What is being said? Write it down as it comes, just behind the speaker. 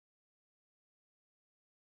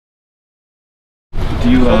Do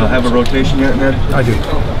you have a rotation yet, Ned? I do.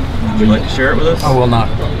 Would you like to share it with us? I will not.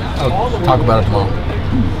 I'll talk about it tomorrow.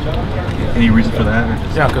 Any reason for that? Or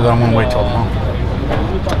just... Yeah, because I want to wait till tomorrow.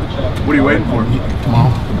 What are you waiting for? Tomorrow.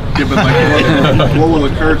 Yeah, but like, what will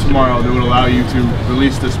occur tomorrow that would allow you to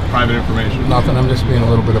release this private information? Nothing. I'm just being a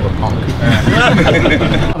little bit of a punk.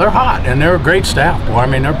 They're hot, and they're a great staff. Well, I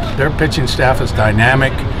mean, their pitching staff is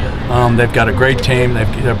dynamic. They've got a great team.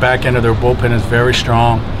 Their back end of their bullpen is very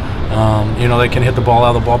strong. You know, they can hit the ball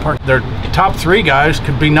out of the ballpark. Their top 3 guys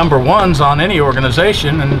could be number 1s on any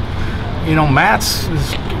organization, and you know, Matt's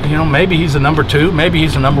is, you know, maybe he's a number 2, maybe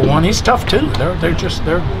he's a number 1. He's tough too.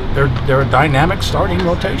 They're a dynamic starting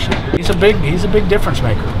rotation. He's a big difference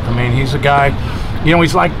maker. I mean, he's a guy, you know,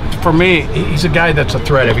 he's like, for me, he's a guy that's a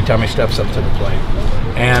threat every time he steps up to the plate.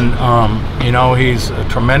 And you know, he's a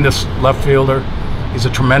tremendous left fielder. He's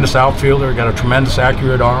a tremendous outfielder, got a tremendous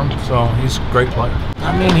accurate arm, so he's a great player.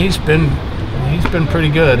 I mean, he's been pretty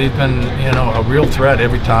good. He's been, you know, a real threat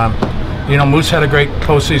every time. You know, Moose had a great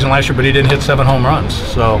postseason last year, but he didn't hit 7 home runs,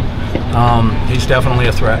 so he's definitely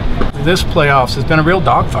a threat. This playoffs has been a real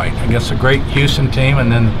dogfight against a great Houston team and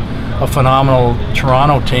then a phenomenal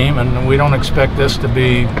Toronto team, and we don't expect this to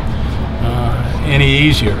be any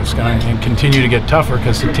easier. It's going to continue to get tougher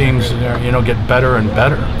because the teams, you know, get better and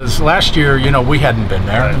better. This last year, you know, we hadn't been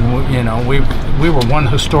there, and you know, we were one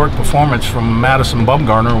historic performance from Madison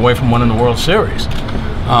Bumgarner away from winning the World Series.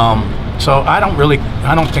 So I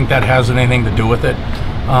don't think that has anything to do with it.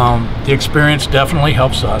 The experience definitely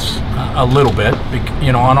helps us a little bit,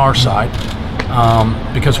 you know, on our side,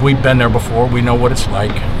 because we've been there before. We know what it's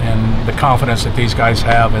like, and the confidence that these guys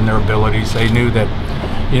have in their abilities. They knew that,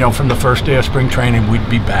 you know, from the first day of spring training, we'd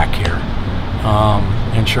be back here.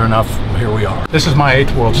 And sure enough, here we are. This is my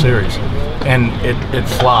 8th World Series, and it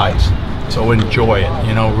flies. So enjoy it,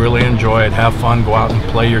 you know, really enjoy it. Have fun, go out and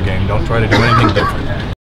play your game. Don't try to do anything different.